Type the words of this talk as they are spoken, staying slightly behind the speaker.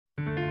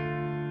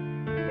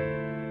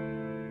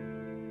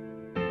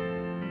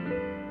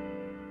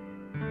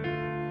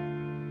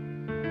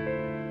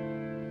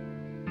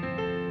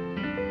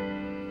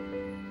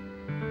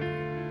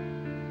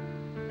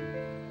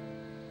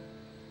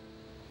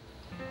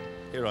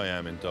Here I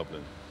am in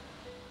Dublin,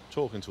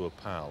 talking to a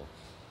pal,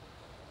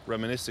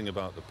 reminiscing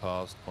about the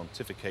past,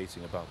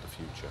 pontificating about the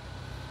future.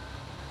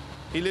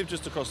 He lived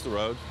just across the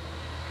road,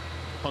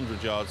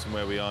 100 yards from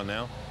where we are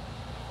now.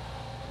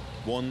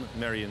 1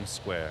 Merrion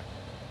Square,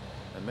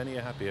 and many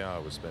a happy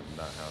hour was spent in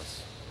that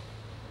house.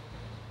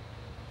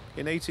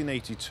 In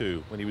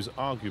 1882, when he was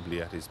arguably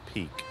at his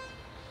peak,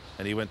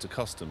 and he went to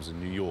customs in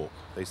New York,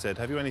 they said,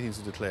 "Have you anything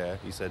to declare?"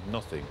 He said,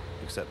 "Nothing,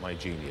 except my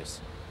genius."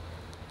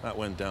 That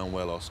went down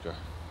well, Oscar.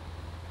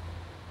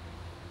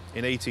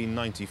 In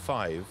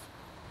 1895,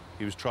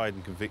 he was tried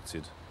and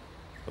convicted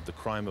of the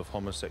crime of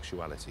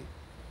homosexuality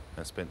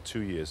and spent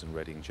 2 years in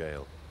Reading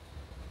jail.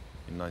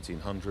 In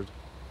 1900,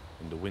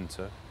 in the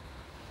winter,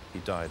 he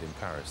died in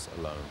Paris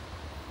alone.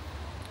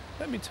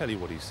 Let me tell you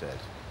what he said.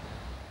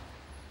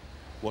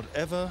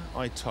 "Whatever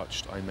I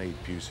touched, I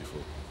made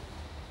beautiful.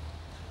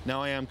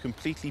 Now I am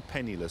completely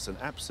penniless and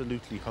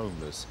absolutely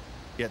homeless,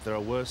 yet there are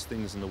worse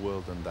things in the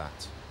world than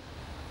that.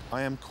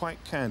 I am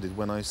quite candid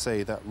when I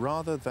say that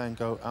rather than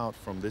go out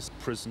from this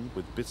prison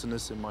with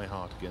bitterness in my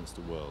heart against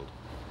the world,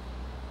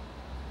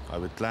 I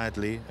would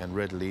gladly and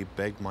readily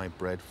beg my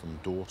bread from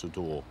door to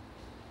door.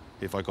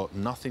 If I got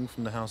nothing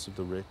from the house of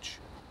the rich,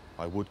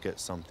 I would get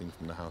something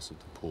from the house of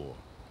the poor.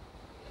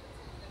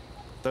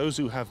 Those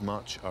who have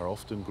much are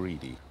often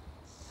greedy.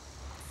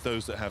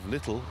 Those that have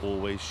little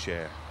always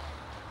share.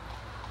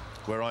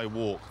 Where I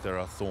walk, there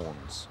are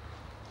thorns.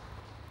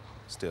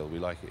 Still, we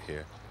like it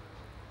here.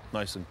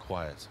 Nice and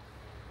quiet.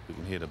 We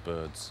can hear the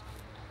birds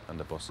and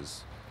the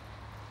buses.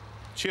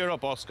 Cheer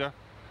up, Oscar.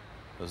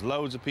 There's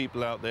loads of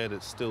people out there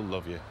that still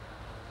love you.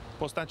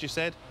 What's that you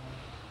said?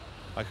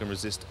 I can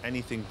resist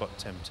anything but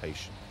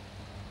temptation.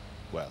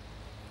 Well,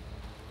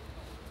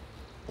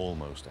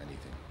 almost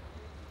anything."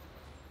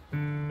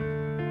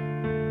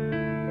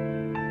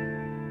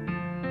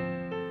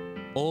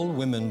 All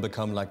women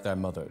become like their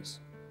mothers.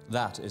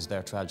 That is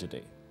their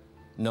tragedy.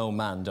 No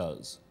man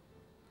does.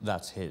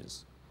 That's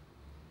his.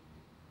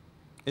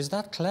 "Is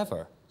that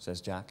clever?" says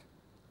Jack.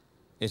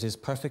 "It is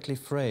perfectly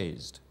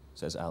phrased,"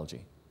 says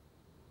Algie.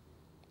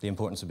 The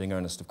importance of being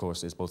earnest, of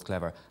course, is both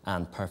clever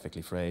and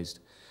perfectly phrased.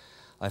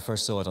 I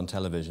first saw it on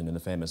television in the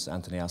famous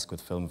Anthony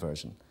Asquith film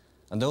version.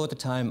 And though at the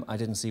time I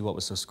didn't see what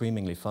was so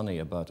screamingly funny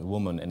about a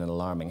woman in an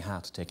alarming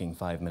hat taking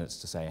 5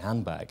 minutes to say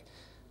handbag,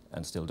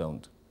 and still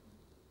don't.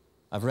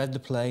 I've read the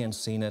play and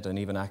seen it and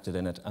even acted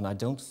in it, and I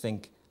don't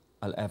think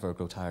I'll ever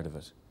grow tired of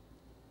it.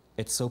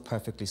 It's so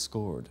perfectly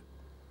scored.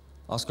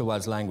 Oscar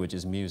Wilde's language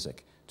is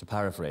music. To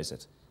paraphrase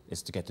it,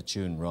 is to get the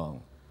tune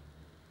wrong.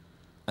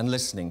 And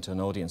listening to an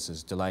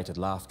audience's delighted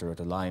laughter at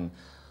a line,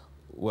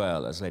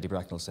 well, as Lady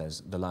Bracknell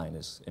says, the line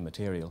is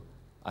immaterial,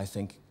 I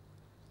think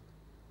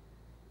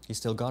he's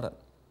still got it.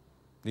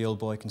 The old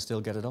boy can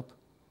still get it up,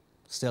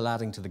 still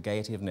adding to the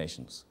gaiety of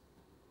nations.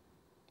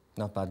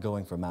 Not bad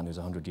going for a man who's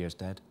 100 years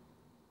dead.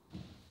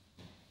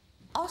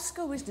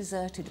 Oscar was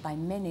deserted by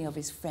many of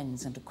his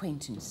friends and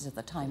acquaintances at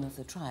the time of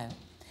the trial.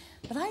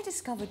 But I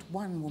discovered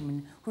one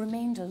woman who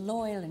remained a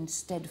loyal and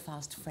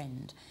steadfast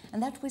friend,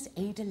 and that was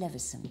Ada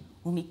Levison,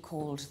 whom he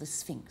called the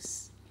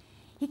Sphinx.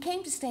 He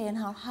came to stay in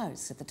our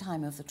house at the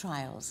time of the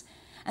trials,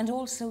 and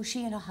also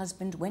she and her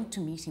husband went to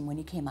meet him when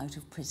he came out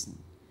of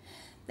prison.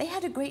 They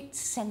had a great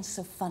sense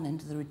of fun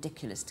and the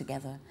ridiculous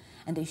together,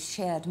 and they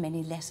shared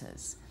many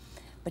letters.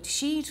 But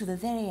she, to the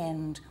very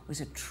end, was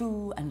a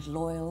true and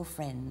loyal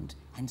friend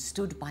and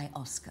stood by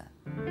Oscar.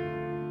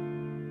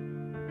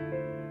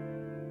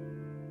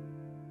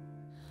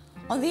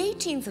 On the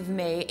 18th of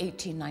May,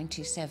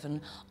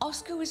 1897,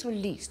 Oscar was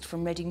released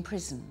from Reading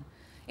Prison.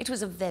 It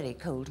was a very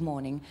cold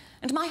morning,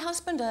 and my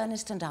husband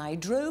Ernest and I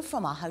drove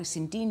from our house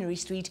in Deanery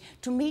Street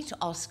to meet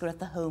Oscar at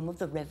the home of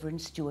the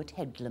Reverend Stuart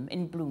Headlam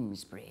in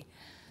Bloomsbury.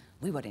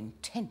 We were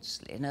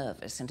intensely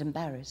nervous and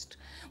embarrassed.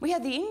 We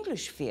had the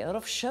English fear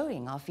of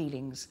showing our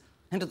feelings,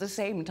 and at the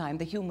same time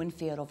the human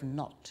fear of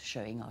not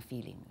showing our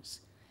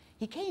feelings.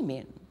 He came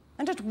in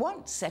and at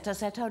once set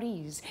us at our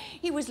ease.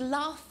 He was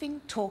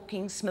laughing,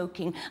 talking,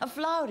 smoking, a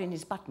flower in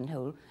his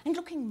buttonhole, and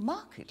looking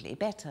markedly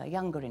better,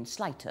 younger and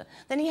slighter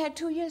than he had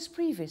 2 years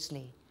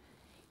previously.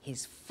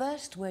 His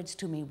first words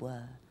to me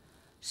were,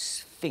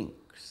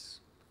 "Sphinx,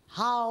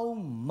 how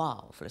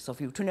marvellous of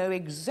you to know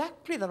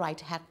exactly the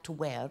right hat to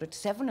wear at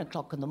 7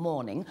 o'clock in the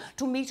morning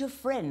to meet a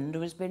friend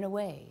who has been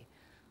away.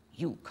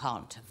 You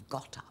can't have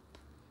got up.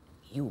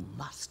 You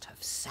must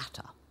have sat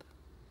up."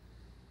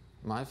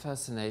 My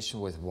fascination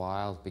with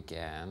Wilde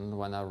began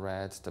when I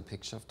read The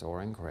Picture of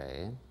Dorian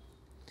Gray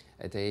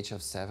at the age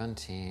of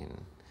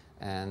 17,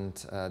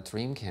 and a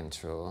dream came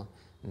true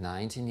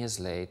 19 years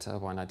later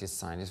when I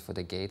designed it for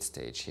the Gate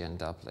stage here in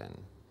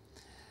Dublin.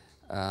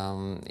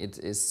 It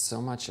is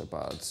so much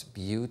about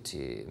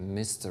beauty,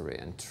 mystery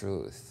and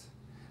truth.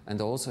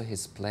 And also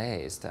his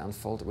plays, they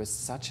unfold with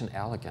such an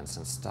elegance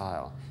and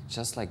style,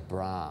 just like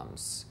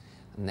Brahms,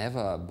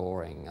 never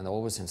boring and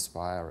always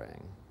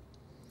inspiring.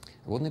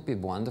 Wouldn't it be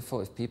wonderful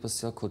if people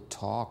still could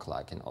talk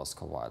like in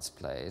Oscar Wilde's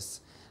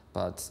plays,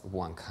 but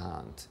one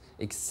can't,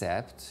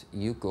 except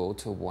you go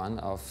to one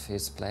of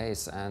his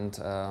plays and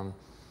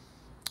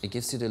It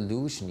gives you the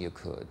illusion you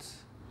could.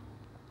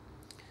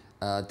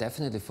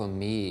 Definitely for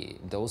me,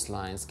 those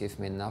lines give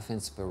me enough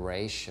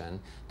inspiration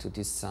to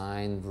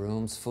design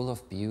rooms full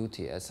of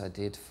beauty, as I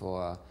did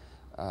for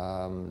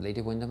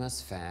Lady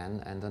Windermere's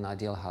Fan and An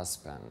Ideal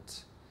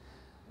Husband.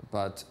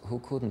 But who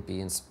couldn't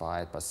be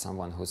inspired by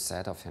someone who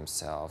said of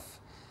himself,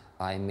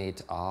 I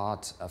made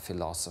art a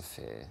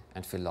philosophy,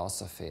 and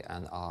philosophy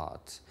an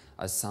art.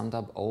 I summed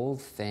up all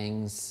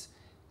things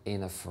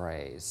in a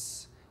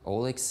phrase,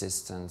 all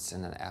existence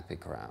in an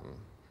epigram.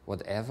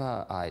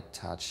 Whatever I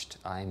touched,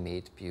 I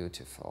made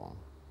beautiful.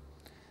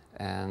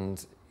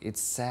 And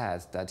it's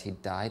sad that he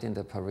died in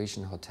the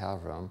Parisian hotel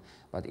room,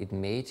 but it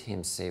made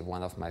him say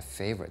one of my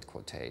favorite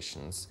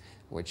quotations,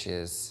 which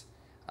is,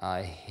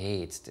 I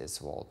hate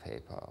this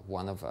wallpaper.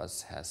 One of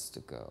us has to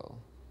go.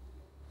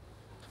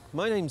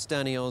 My name's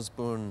Danny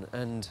Osborne,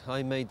 and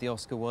I made the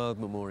Oscar Wilde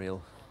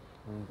Memorial.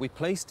 We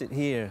placed it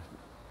here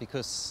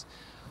because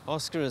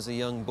Oscar, as a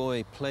young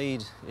boy,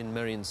 played in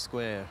Merrion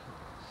Square,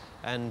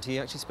 and he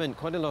actually spent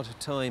quite a lot of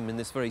time in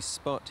this very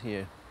spot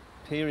here,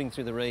 peering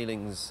through the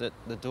railings at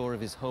the door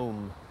of his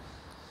home.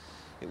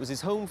 It was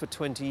his home for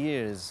 20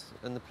 years,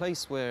 and the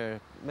place where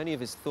many of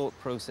his thought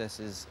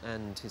processes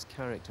and his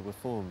character were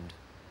formed.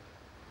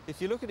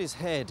 If you look at his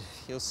head,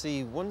 you'll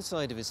see one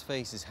side of his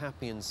face is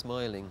happy and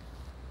smiling,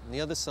 and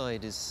the other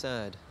side is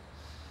sad.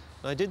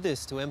 I did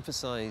this to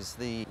emphasize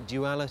the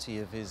duality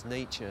of his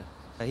nature.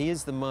 He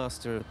is the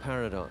master of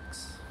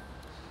paradox.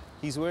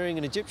 He's wearing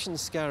an Egyptian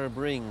scarab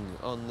ring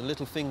on the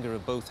little finger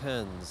of both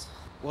hands,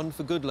 one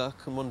for good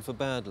luck and one for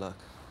bad luck.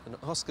 And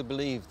Oscar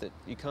believed that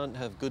you can't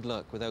have good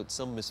luck without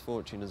some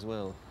misfortune as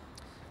well.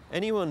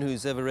 Anyone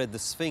who's ever read The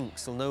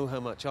Sphinx will know how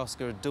much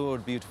Oscar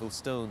adored beautiful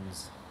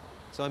stones.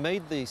 So I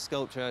made the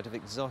sculpture out of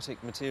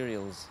exotic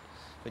materials,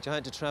 which I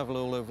had to travel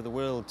all over the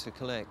world to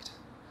collect.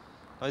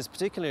 I was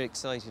particularly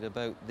excited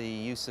about the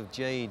use of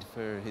jade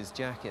for his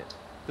jacket.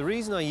 The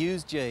reason I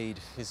use jade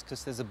is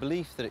because there's a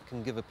belief that it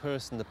can give a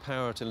person the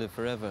power to live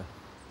forever.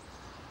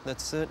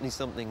 That's certainly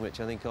something which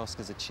I think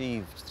Oscar's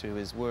achieved through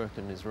his work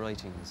and his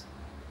writings.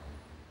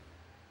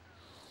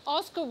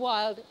 Oscar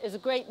Wilde is a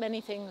great many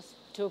things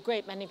to a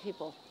great many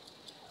people.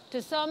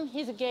 To some,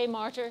 he's a gay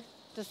martyr.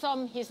 To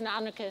some, he's an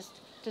anarchist.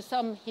 To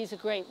some, he's a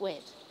great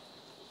wit.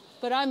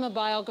 But I'm a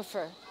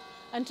biographer,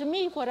 and to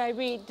me, what I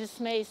read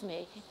dismays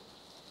me.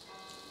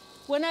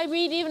 When I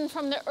read even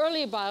from the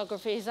early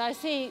biographies, I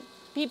see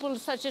people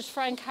such as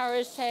Frank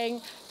Harris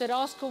saying that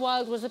Oscar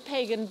Wilde was a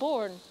pagan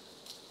born.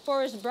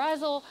 Forrest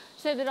Brazel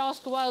said that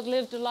Oscar Wilde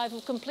lived a life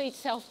of complete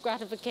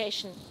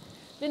self-gratification.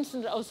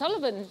 Vincent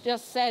O'Sullivan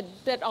just said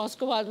that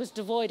Oscar Wilde was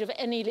devoid of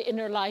any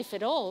inner life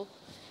at all.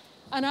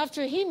 And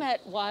after he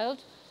met Wilde,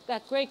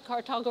 that great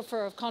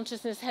cartographer of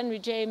consciousness, Henry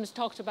James,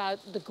 talked about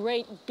the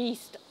great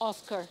beast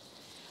Oscar.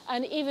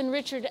 And even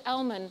Richard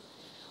Ellman,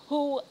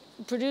 who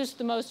produced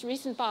the most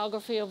recent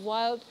biography of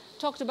Wilde,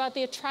 talked about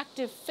the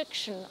attractive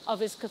fiction of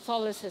his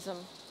Catholicism.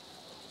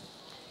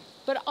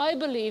 But I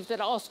believe that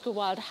Oscar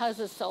Wilde has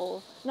a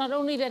soul. Not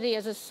only that he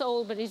has a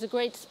soul, but he's a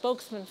great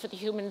spokesman for the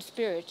human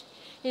spirit.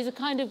 He's a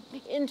kind of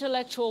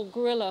intellectual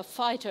guerrilla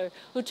fighter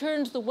who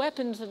turns the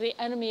weapons of the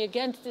enemy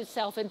against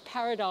itself in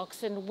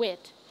paradox and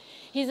wit.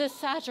 He's a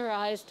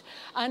satirist,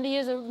 and he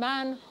is a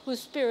man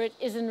whose spirit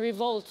is in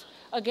revolt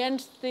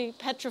against the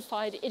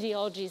petrified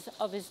ideologies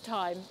of his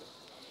time.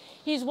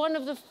 He's one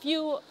of the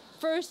few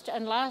first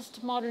and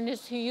last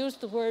modernists who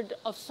used the word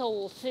of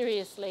soul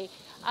seriously,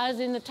 as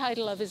in the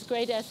title of his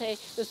great essay,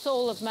 The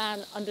Soul of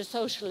Man Under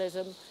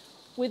Socialism.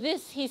 With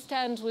this, he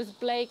stands with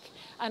Blake,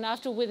 and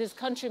after with his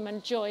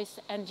countrymen Joyce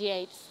and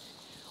Yeats.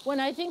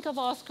 When I think of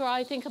Oscar,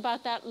 I think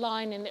about that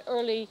line in the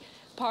early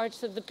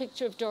parts of the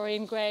picture of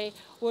Dorian Gray,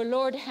 where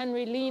Lord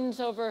Henry leans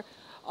over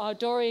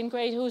Dorian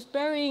Gray, who's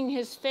burying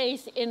his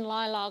face in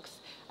lilacs,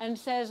 and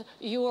says,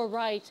 "You are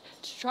right,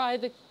 to try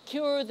to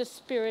cure the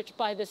spirit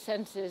by the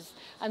senses,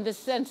 and the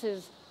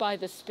senses by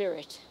the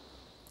spirit."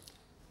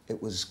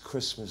 It was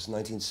Christmas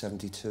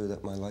 1972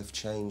 that my life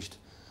changed.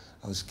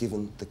 I was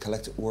given the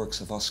collected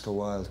works of Oscar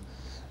Wilde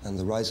and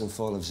The Rise and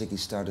Fall of Ziggy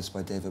Stardust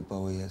by David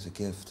Bowie as a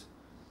gift.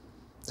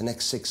 The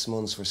next 6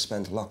 months were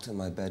spent locked in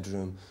my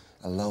bedroom,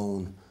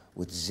 alone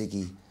with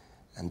Ziggy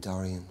and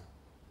Dorian.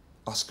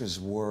 Oscar's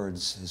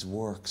words, his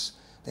works,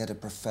 they had a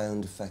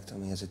profound effect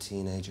on me as a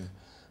teenager.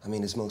 I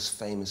mean, his most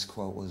famous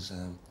quote was,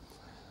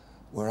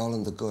 "We're all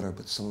in the gutter,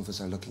 but some of us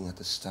are looking at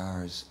the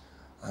stars."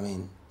 I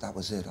mean, that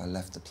was it. I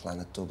left the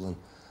planet Dublin.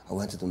 I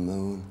went to the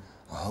moon.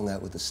 I hung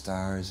out with the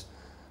stars.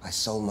 I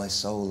sold my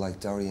soul like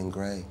Dorian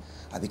Gray.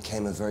 I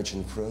became a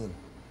virgin prune.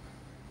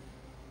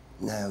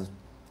 Now,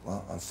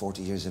 well, I'm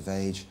 40 years of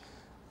age,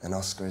 and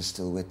Oscar is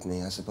still with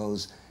me. I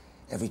suppose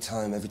every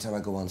time I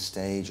go on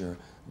stage or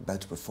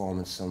about to perform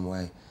in some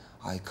way,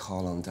 I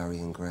call on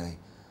Dorian Gray.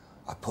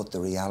 I put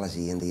the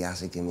reality in the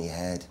attic in my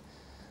head.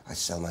 I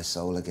sell my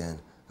soul again.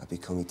 I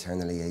become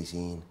eternally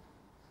 18.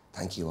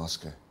 Thank you,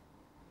 Oscar.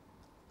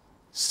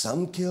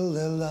 Some kill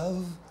their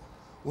love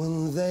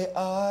when they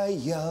are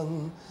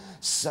young,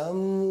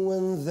 some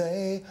when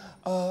they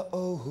are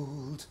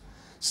old.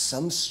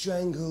 Some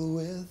strangle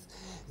with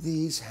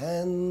these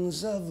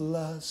hands of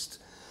lust,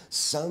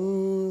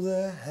 some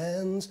the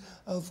hands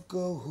of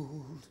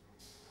gold.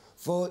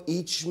 For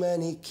each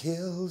man he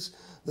kills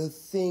the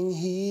thing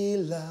he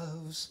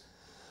loves,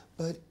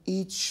 but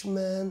each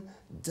man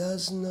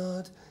does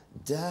not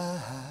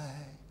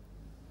die.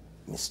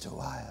 Mr.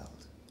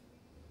 Wilde.